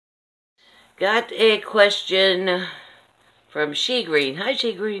Got a question from She Green. Hi,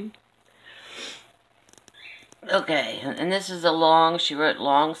 She Green. Okay, and this is she wrote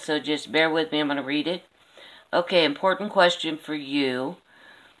long, so just bear with me. I'm going to read it. Okay, important question for you.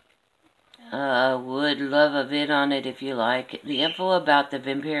 Would love a vid on it if you like. The info about the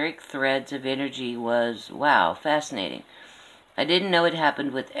vampiric threads of energy was, wow, fascinating. I didn't know it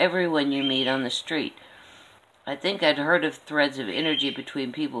happened with everyone you meet on the street. I think I'd heard of threads of energy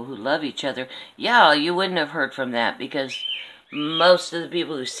between people who love each other. Yeah, you wouldn't have heard from that because most of the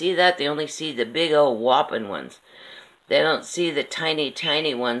people who see that, they only see the big old whopping ones. They don't see the tiny,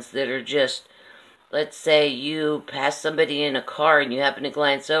 tiny ones that are just, let's say you pass somebody in a car and you happen to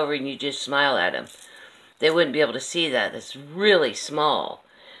glance over and you just smile at them. They wouldn't be able to see that. It's really small,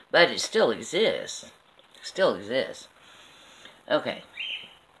 but it still exists. Still exists. Okay,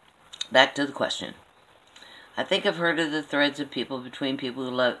 back to the question. I think I've heard of the threads of people between people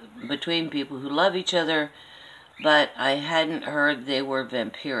who love each other, but I hadn't heard they were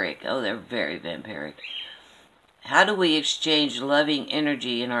vampiric. Oh, they're very vampiric. How do we exchange loving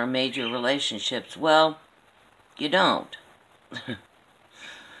energy in our major relationships? Well, you don't.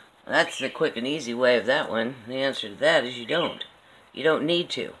 That's the quick and easy way of that one. The answer to that is you don't. You don't need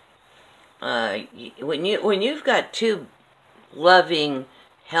to. When you've got two loving,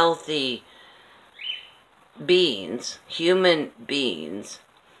 healthy beings, human beings,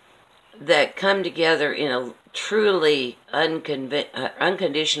 that come together in a truly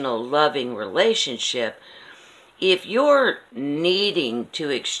unconditional loving relationship, if you're needing to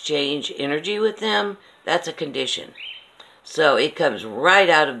exchange energy with them, that's a condition. So it comes right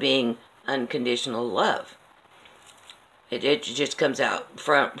out of being unconditional love. It just comes out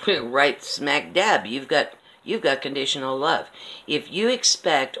from right smack dab. You've got conditional love. If you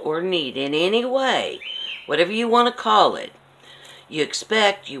expect or need in any way, whatever you want to call it, you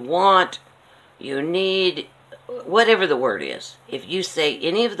expect, you want, you need, whatever the word is. If you say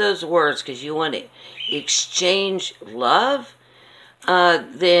any of those words because you want to exchange love,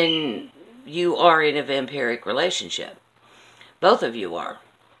 then you are in a vampiric relationship. Both of you are.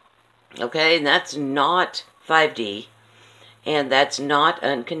 Okay? And that's not 5D, and that's not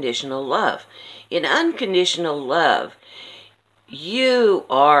unconditional love. In unconditional love, you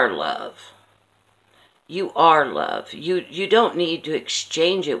are love. You are love. You don't need to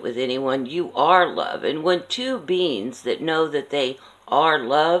exchange it with anyone. You are love. And when two beings that know that they are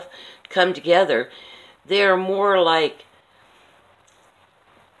love come together, they're more like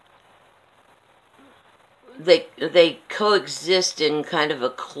they coexist in kind of a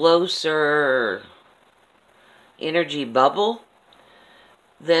closer energy bubble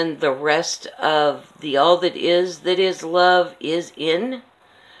than the rest of the all that is love is in.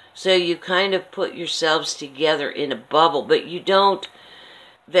 So you kind of put yourselves together in a bubble, but you don't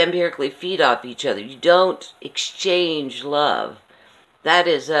vampirically feed off each other. You don't exchange love. That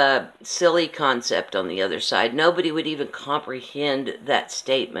is a silly concept on the other side. Nobody would even comprehend that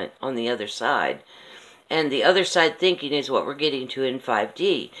statement on the other side. And the other side thinking is what we're getting to in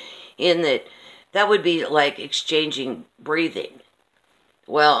 5D, in that would be like exchanging breathing.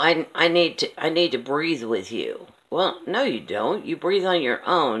 Well, I need to breathe with you. Well, no, you don't. You breathe on your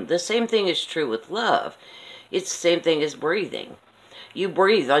own. The same thing is true with love. It's the same thing as breathing. You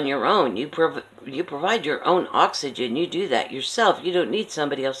breathe on your own. You provide your own oxygen. You do that yourself. You don't need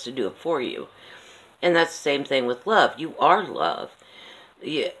somebody else to do it for you. And that's the same thing with love. You are love.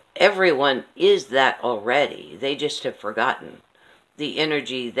 Everyone is that already. They just have forgotten the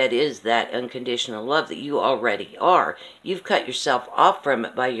energy that is that unconditional love that you already are. You've cut yourself off from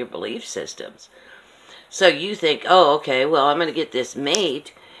it by your belief systems. So you think, oh, okay, well, I'm going to get this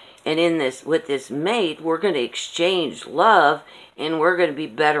mate, and with this mate, we're going to exchange love, and we're going to be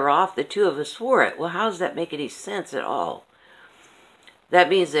better off, the two of us, for it. Well, how does that make any sense at all? That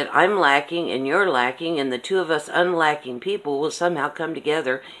means that I'm lacking and you're lacking, and the two of us unlacking people will somehow come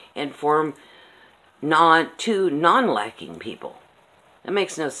together and form two non-lacking people. That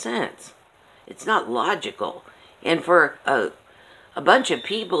makes no sense. It's not logical. And for a bunch of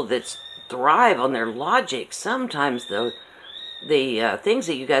people that thrive on their logic, sometimes the things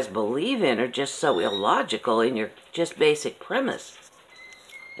that you guys believe in are just so illogical in your just basic premise.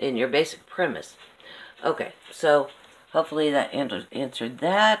 In your basic premise. Okay, so hopefully that answered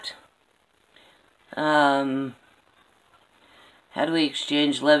that. How do we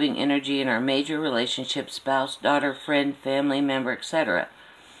exchange loving energy in our major relationships, spouse, daughter, friend, family member, etc.?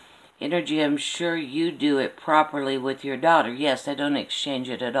 Energy, I'm sure you do it properly with your daughter. Yes, I don't exchange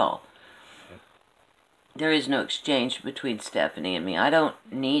it at all. There is no exchange between Stephanie and me. I don't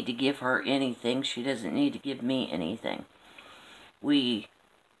need to give her anything. She doesn't need to give me anything. We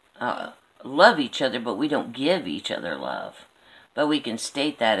love each other, but we don't give each other love. But we can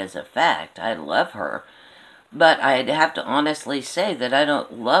state that as a fact. I love her. But I'd have to honestly say that I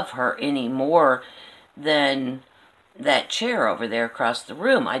don't love her any more than that chair over there across the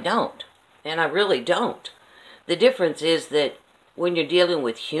room. I don't. And I really don't. The difference is that when you're dealing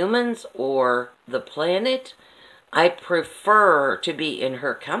with humans or the planet, I prefer to be in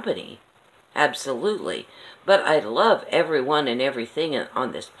her company. Absolutely. But I love everyone and everything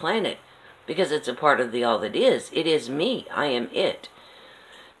on this planet because it's a part of the all that is. It is me. I am it.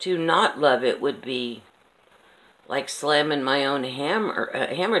 To not love it would be like slamming my own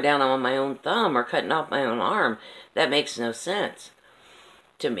hammer down on my own thumb or cutting off my own arm. That makes no sense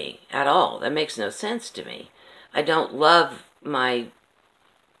to me at all. That makes no sense to me. I don't love my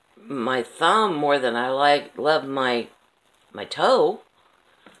thumb more than I love my toe.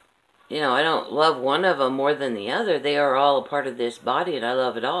 You know, I don't love one of them more than the other. They are all a part of this body, and I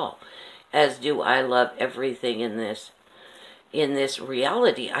love it all. As do I love everything in this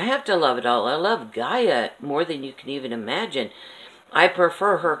reality. I have to love it all. I love Gaia more than you can even imagine. I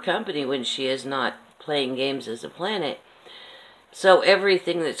prefer her company when she is not playing games as a planet. So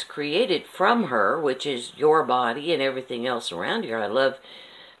everything that's created from her, which is your body and everything else around you, I love.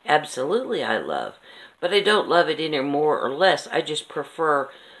 Absolutely I love. But I don't love it any more or less. I just prefer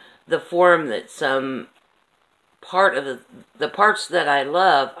the form that some part of the parts that I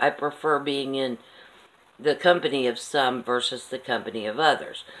love, I prefer being in the company of some versus the company of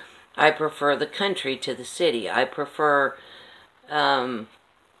others. I prefer the country to the city. I prefer, kind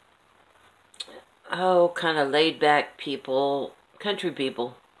of laid back people, country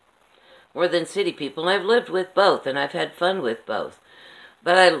people, more than city people. And I've lived with both, and I've had fun with both.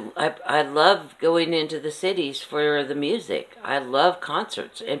 But I love going into the cities for the music. I love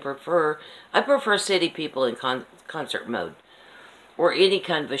concerts and I prefer city people in concert mode or any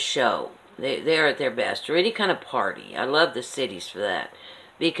kind of a show. They're at their best, or any kind of party. I love the cities for that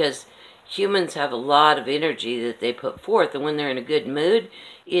because humans have a lot of energy that they put forth, and when they're in a good mood,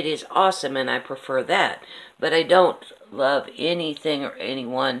 it is awesome, and I prefer that. But I don't love anything or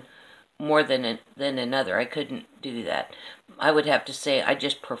anyone more than another. I couldn't do that. I would have to say I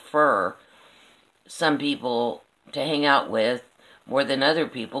just prefer some people to hang out with more than other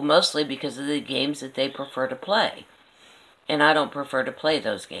people, mostly because of the games that they prefer to play. And I don't prefer to play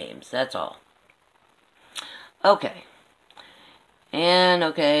those games, that's all. Okay. And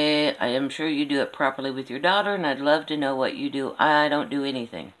okay, I am sure you do it properly with your daughter, and I'd love to know what you do. I don't do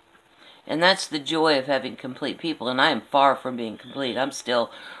anything. And that's the joy of having complete people, and I am far from being complete. I'm still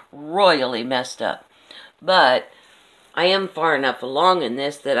royally messed up. But I am far enough along in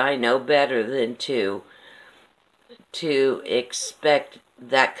this that I know better than to expect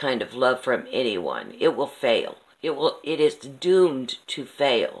that kind of love from anyone. It will fail. It is doomed to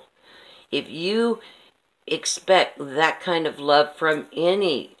fail. If you expect that kind of love from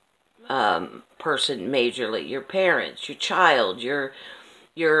any person majorly, your parents, your child, your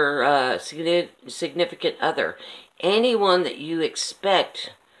significant other, anyone that you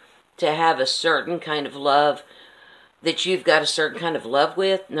expect to have a certain kind of love, that you've got a certain kind of love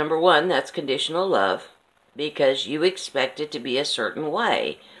with, number one, that's conditional love, because you expect it to be a certain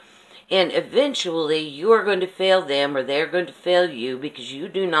way. And eventually you are going to fail them, or they're going to fail you, because you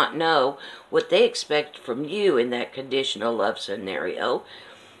do not know what they expect from you in that conditional love scenario.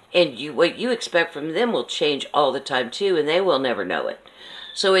 And what you expect from them will change all the time too, and they will never know it.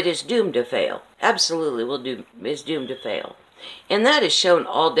 So it is doomed to fail. Absolutely is doomed to fail. And that is shown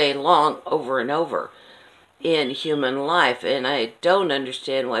all day long, over and over, in human life. And I don't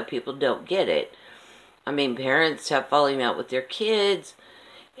understand why people don't get it. I mean, parents have falling out with their kids,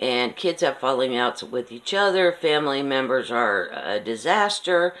 and kids have falling outs with each other. Family members are a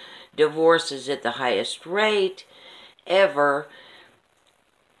disaster. Divorce is at the highest rate ever.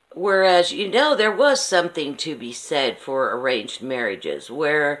 Whereas, there was something to be said for arranged marriages,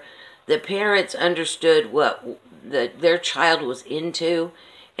 where the parents understood what their child was into,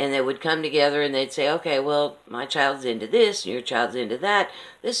 and they would come together and they'd say, okay, well, my child's into this, and your child's into that.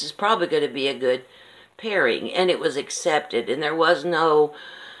 This is probably going to be a good pairing. And it was accepted, and there was no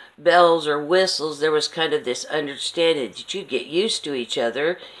bells or whistles. There was kind of this understanding that you get used to each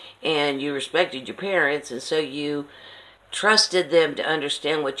other, and you respected your parents, and so you trusted them to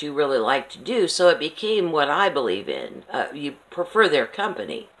understand what you really like to do. So it became what I believe in. You prefer their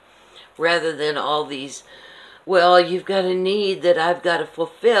company rather than all these, well, you've got a need that I've got to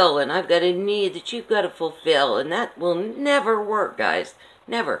fulfill, and I've got a need that you've got to fulfill, and that will never work, guys.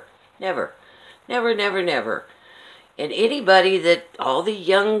 Never, never, never, never, never. And anybody that, all the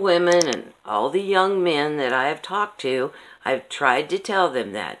young women and all the young men that I have talked to, I've tried to tell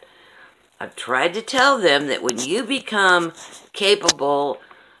them that. I've tried to tell them that when you become capable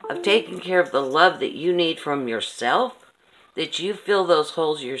of taking care of the love that you need from yourself, that you fill those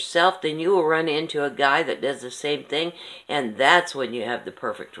holes yourself, then you will run into a guy that does the same thing, and that's when you have the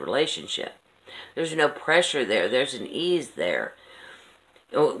perfect relationship. There's no pressure there. There's an ease there.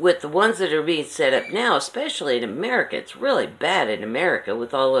 With the ones that are being set up now, especially in America, it's really bad in America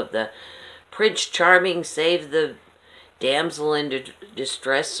with all of the Prince Charming, save the damsel in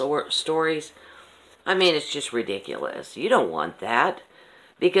distress stories. I mean, it's just ridiculous. You don't want that.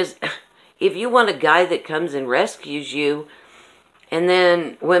 Because if you want a guy that comes and rescues you, and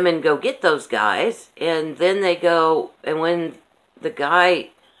then women go get those guys, and then they go, and when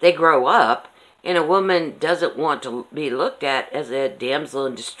they grow up, and a woman doesn't want to be looked at as a damsel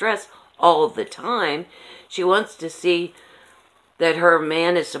in distress all of the time, she wants to see that her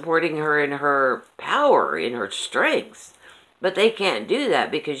man is supporting her in her power, in her strengths. But they can't do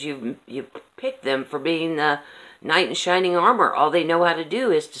that because you picked them for being the knight in shining armor. All they know how to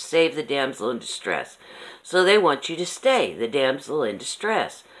do is to save the damsel in distress. So they want you to stay the damsel in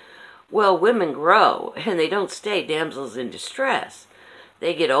distress. Well, women grow, and they don't stay damsels in distress.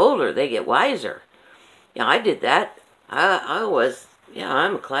 They get older, they get wiser. Yeah, I did that.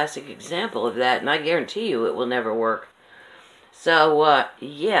 I'm a classic example of that, and I guarantee you it will never work. So,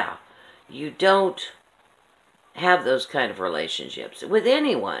 yeah, you don't have those kind of relationships with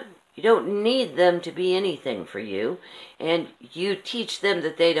anyone. You don't need them to be anything for you, and you teach them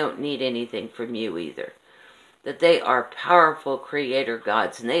that they don't need anything from you either. That they are powerful creator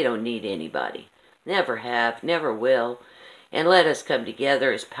gods, and they don't need anybody. Never have, never will. And let us come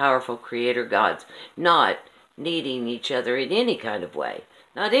together as powerful creator gods, not needing each other in any kind of way,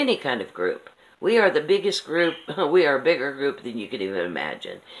 not any kind of group. We are the biggest group. We are a bigger group than you could even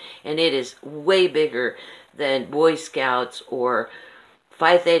imagine. And it is way bigger than Boy Scouts or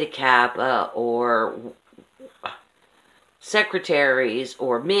Phi Theta Kappa or secretaries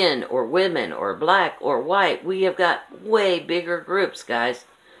or men or women or black or white. We have got way bigger groups, guys.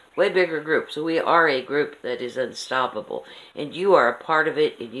 Way bigger groups. So we are a group that is unstoppable. And you are a part of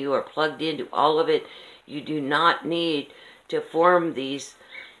it, and you are plugged into all of it. You do not need to form these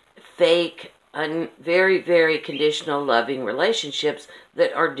fake, very, very conditional, loving relationships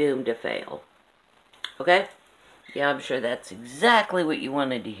that are doomed to fail. Okay? Yeah, I'm sure that's exactly what you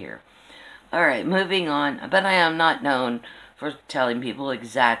wanted to hear. Alright, moving on. But I am not known for telling people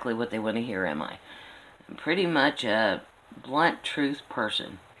exactly what they want to hear, am I? I'm pretty much a blunt truth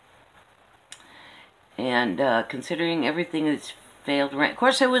person. And considering everything that's failed, of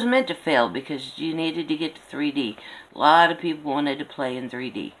course it was meant to fail because you needed to get to 3D. A lot of people wanted to play in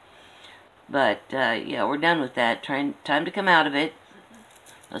 3D. But, yeah, we're done with that. Time to come out of it.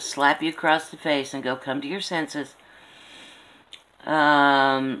 Let's slap you across the face and go come to your senses.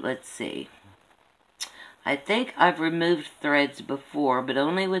 Let's see. I think I've removed threads before, but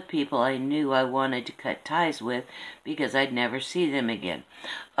only with people I knew I wanted to cut ties with because I'd never see them again.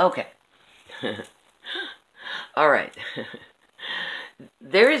 Okay. Alright.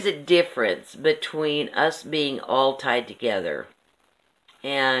 There is a difference between us being all tied together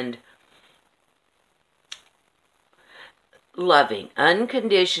and loving,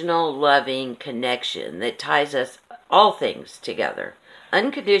 unconditional loving connection that ties us, all things, together.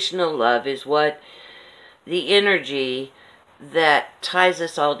 Unconditional love is what the energy that ties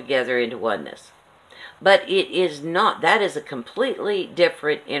us all together into oneness. But it is not, that is a completely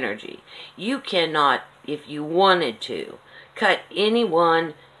different energy. You cannot, if you wanted to, cut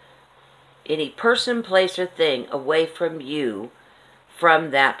anyone, any person, place, or thing away from you from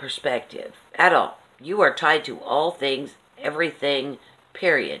that perspective at all. You are tied to all things, everything,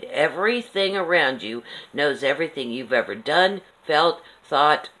 period. Everything around you knows everything you've ever done, felt,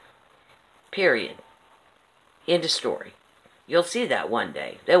 thought, period. End of story. You'll see that one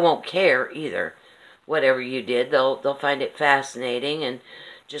day. They won't care either. Whatever you did, they'll find it fascinating, and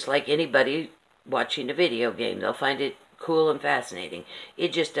just like anybody watching a video game, they'll find it cool and fascinating.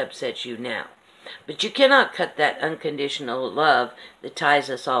 It just upsets you now. But you cannot cut that unconditional love that ties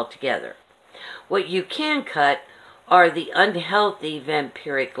us all together. What you can cut are the unhealthy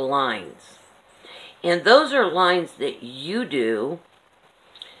vampiric lines. And those are lines that you do.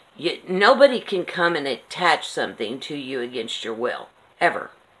 Nobody can come and attach something to you against your will,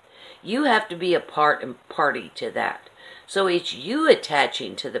 ever. You have to be a part and party to that. So it's you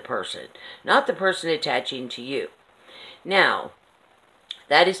attaching to the person, not the person attaching to you. Now,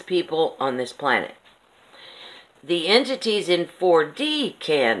 that is people on this planet. The entities in 4D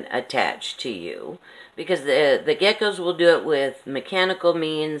can attach to you because the geckos will do it with mechanical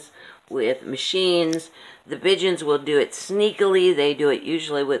means, with machines. The pigeons will do it sneakily. They do it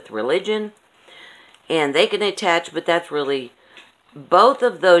usually with religion. And they can attach, but that's really... Both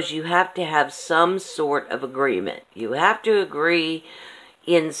of those, you have to have some sort of agreement. You have to agree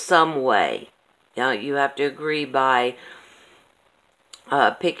in some way. Now, you have to agree by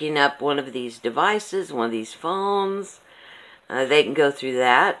picking up one of these devices, one of these phones. They can go through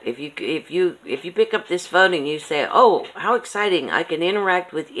that. If you pick up this phone and you say, "Oh, how exciting! I can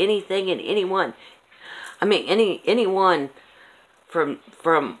interact with anything and anyone." I mean, anyone from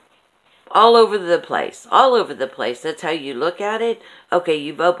all over the place. All over the place. That's how you look at it. Okay,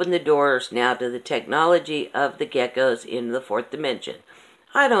 you've opened the doors now to the technology of the geckos in the fourth dimension.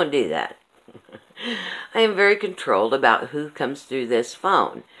 I don't do that. I am very controlled about who comes through this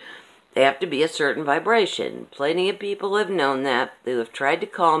phone. They have to be a certain vibration. Plenty of people have known that, who have tried to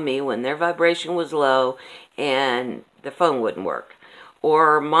call me when their vibration was low and the phone wouldn't work.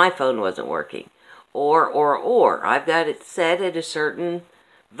 Or my phone wasn't working. Or. I've got it set at a certain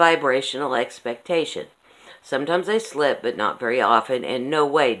vibrational expectation. Sometimes they slip, but not very often, and no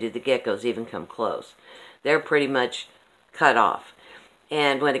way do the geckos even come close. They're pretty much cut off.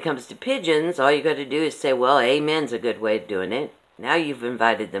 And when it comes to pigeons, all you got to do is say, well, amen's a good way of doing it. Now you've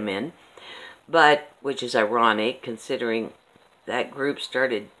invited them in. But, which is ironic, considering that group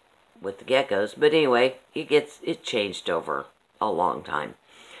started with the geckos. But anyway, it changed over a long time.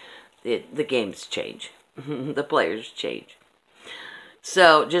 The games change. The players change.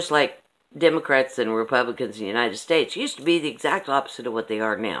 So, just like Democrats and Republicans in the United States used to be the exact opposite of what they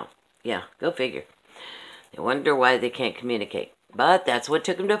are now. Yeah, go figure. They wonder why they can't communicate. But that's what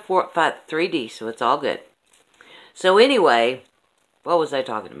took them to 3D, so it's all good. So anyway, what was I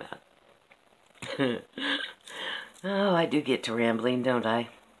talking about? Oh, I do get to rambling, don't I?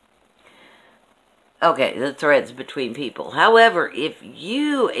 Okay, the threads between people. However, if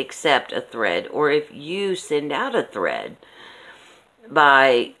you accept a thread, or if you send out a thread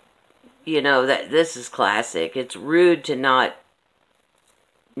by, that this is classic. It's rude to not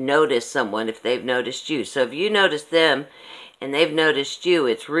notice someone if they've noticed you. So if you notice them and they've noticed you,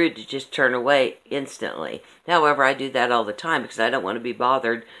 it's rude to just turn away instantly. However, I do that all the time because I don't want to be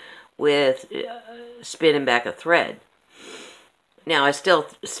bothered with spinning back a thread. Now, I still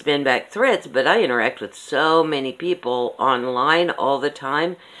spin back threads, but I interact with so many people online all the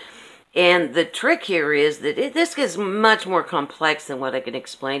time. And the trick here is that this is much more complex than what I can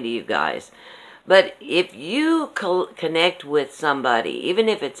explain to you guys. But if you connect with somebody, even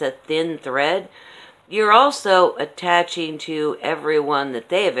if it's a thin thread, you're also attaching to everyone that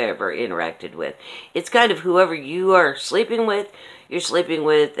they have ever interacted with. It's kind of whoever you are sleeping with, you're sleeping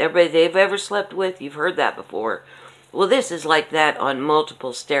with everybody they've ever slept with. You've heard that before. Well, this is like that on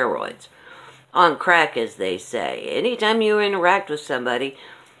multiple steroids. On crack, as they say. Anytime you interact with somebody,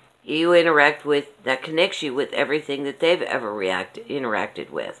 you interact with, that connects you with everything that they've ever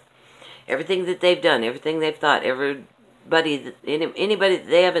interacted with. Everything that they've done, everything they've thought, anybody that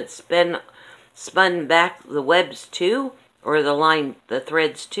they haven't spun back the webs to, or the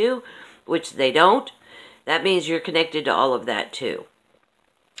threads to, which they don't, that means you're connected to all of that too.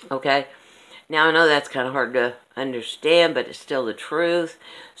 Okay? Now, I know that's kind of hard to understand, but it's still the truth.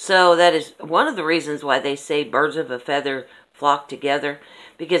 So that is one of the reasons why they say birds of a feather flock together.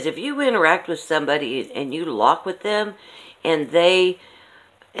 Because if you interact with somebody and you lock with them, and they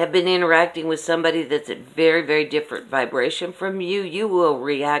have been interacting with somebody that's at very, very different vibration from you, you will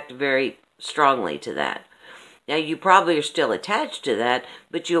react very strongly to that. Now, you probably are still attached to that,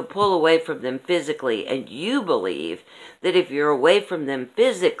 but you'll pull away from them physically, and you believe that if you're away from them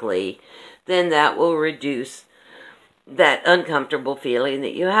physically, then that will reduce that uncomfortable feeling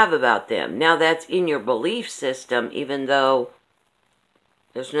that you have about them. Now, that's in your belief system, even though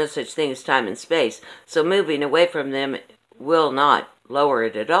there's no such thing as time and space. So moving away from them will not lower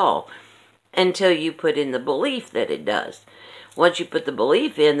it at all until you put in the belief that it does. Once you put the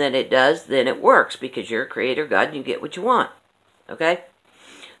belief in that it does, then it works because you're a creator God and you get what you want. Okay?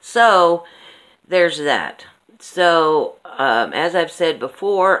 So, there's that. So, as I've said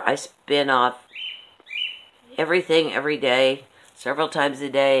before, I spin off everything every day, several times a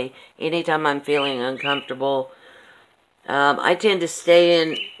day, anytime I'm feeling uncomfortable. I tend to stay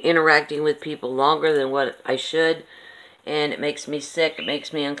in interacting with people longer than what I should, and it makes me sick, it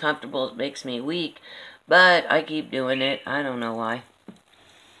makes me uncomfortable, it makes me weak, but I keep doing it. I don't know why.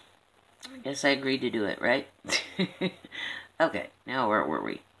 I guess I agreed to do it, right? Okay, now where were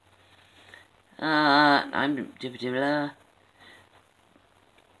we?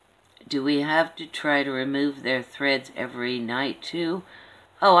 Do we have to try to remove their threads every night too?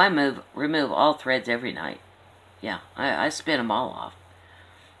 Oh, I remove all threads every night. Yeah, I spin them all off.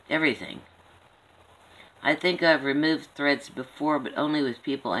 Everything. I think I've removed threads before, but only with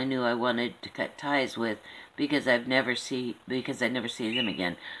people I knew I wanted to cut ties with because I never see them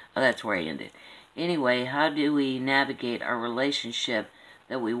again. Oh, that's where I ended. Anyway, how do we navigate our relationship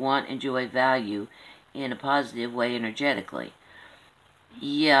that we want, enjoy, value in a positive way energetically?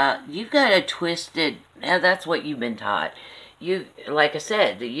 Yeah, you've got a twisted... Now, that's what you've been taught. Like I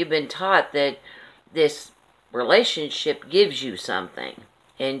said, you've been taught that this relationship gives you something,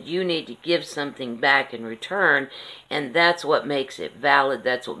 and you need to give something back in return, and that's what makes it valid,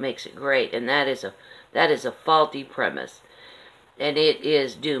 that's what makes it great, and that is a faulty premise, and it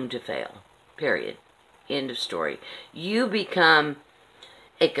is doomed to fail, period. End of story. You become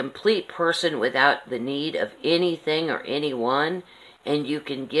a complete person without the need of anything or anyone, and you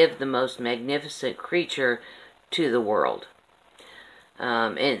can give the most magnificent creature to the world.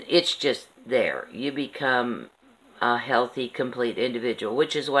 And it's just there. You become a healthy, complete individual,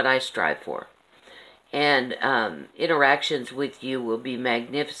 which is what I strive for. And interactions with you will be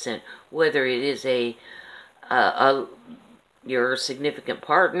magnificent, whether it is your significant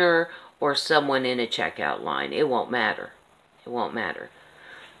partner or someone in a checkout line. It won't matter. It won't matter.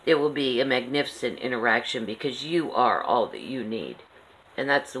 It will be a magnificent interaction because you are all that you need. And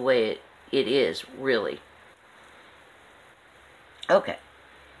that's the way it is, really. Okay.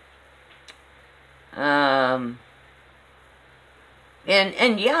 And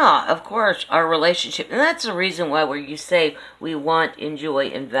yeah, of course, our relationship, and that's the reason why where you say we want, enjoy,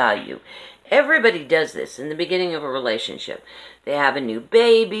 and value. Everybody does this in the beginning of a relationship. They have a new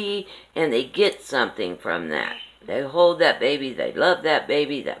baby, and they get something from that. They hold that baby, they love that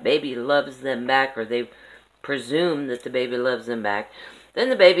baby loves them back, or they presume that the baby loves them back. Then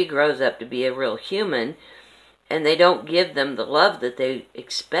the baby grows up to be a real human, and they don't give them the love that they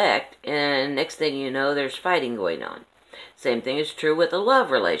expect, and next thing you know, there's fighting going on. Same thing is true with a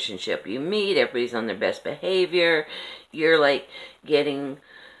love relationship. You meet, everybody's on their best behavior, you're like getting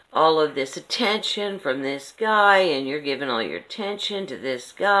all of this attention from this guy, and you're giving all your attention to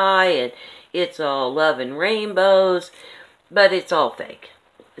this guy, and it's all love and rainbows, but it's all fake.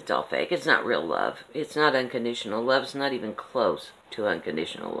 It's all fake. It's not real love. It's not unconditional love. It's not even close to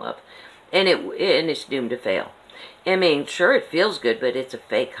unconditional love. And it's doomed to fail. I mean, sure, it feels good, but it's a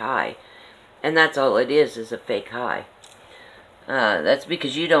fake high. And that's all it is a fake high. That's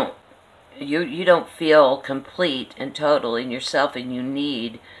because you don't feel complete and total in yourself, and you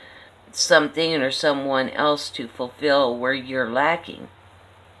need something or someone else to fulfill where you're lacking.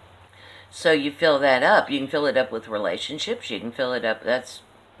 So you fill that up. You can fill it up with relationships. You can fill it up. That's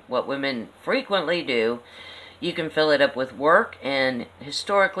what women frequently do. You can fill it up with work, and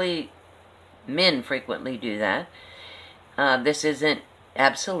historically, men frequently do that. This isn't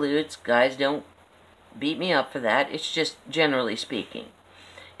absolutes. Guys, don't beat me up for that. It's just generally speaking.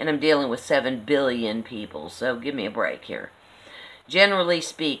 And I'm dealing with 7 billion people, so give me a break here. Generally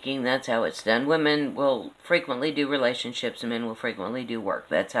speaking, that's how it's done. Women will frequently do relationships, and men will frequently do work.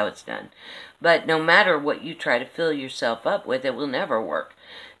 That's how it's done. But no matter what you try to fill yourself up with, it will never work.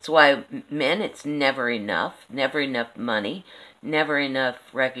 That's why men, it's never enough money, never enough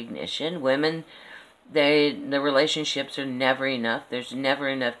recognition. Women, the relationships are never enough. There's never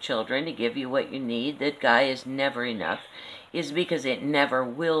enough children to give you what you need. That guy is never enough, is because it never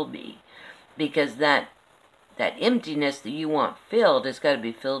will be. Because that emptiness that you want filled has got to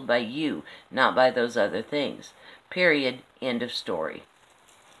be filled by you, not by those other things. Period. End of story.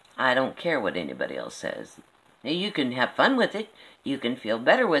 I don't care what anybody else says. Now, you can have fun with it. You can feel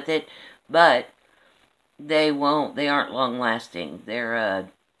better with it, but they aren't long lasting. They're a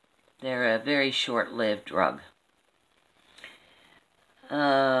very short-lived drug.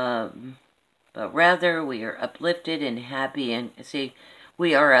 But rather, we are uplifted and happy, and see,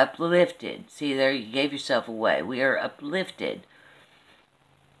 we are uplifted. See, there, you gave yourself away. We are uplifted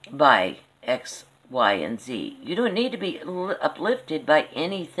by X, Y, and Z. You don't need to be uplifted by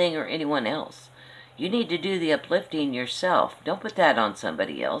anything or anyone else. You need to do the uplifting yourself. Don't put that on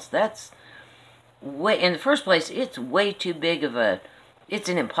somebody else. That's way, in the first place, it's way too big of it's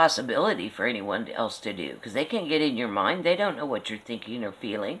an impossibility for anyone else to do, because they can't get in your mind. They don't know what you're thinking or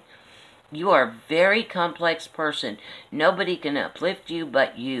feeling. You are a very complex person. Nobody can uplift you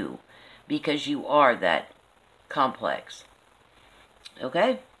but you, because you are that complex.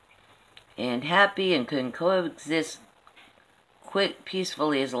 Okay? And happy and can coexist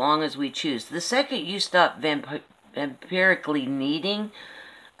peacefully as long as we choose. The second you stop vampirically needing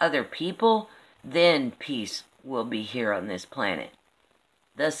other people, then peace will be here on this planet.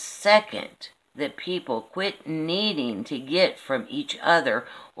 The second that people quit needing to get from each other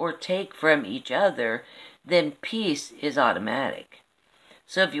or take from each other, then peace is automatic.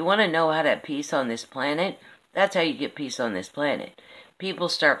 So if you want to know how to have peace on this planet, that's how you get peace on this planet. People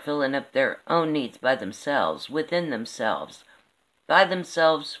start filling up their own needs by themselves, within themselves, by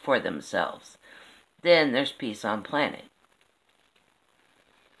themselves, for themselves. Then there's peace on planet.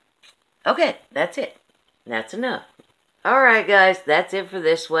 Okay, that's it. That's enough. Alright guys, that's it for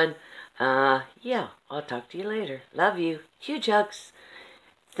this one. Yeah, I'll talk to you later. Love you. Huge hugs.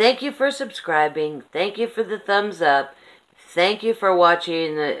 Thank you for subscribing. Thank you for the thumbs up. Thank you for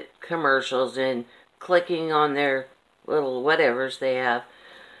watching the commercials and clicking on their little whatevers they have.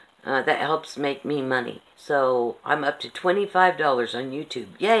 That helps make me money. So I'm up to $25 on YouTube.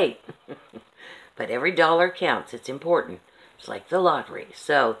 Yay! But every dollar counts. It's important. It's like the lottery.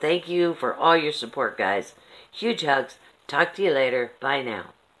 So thank you for all your support, guys. Huge hugs. Talk to you later. Bye now.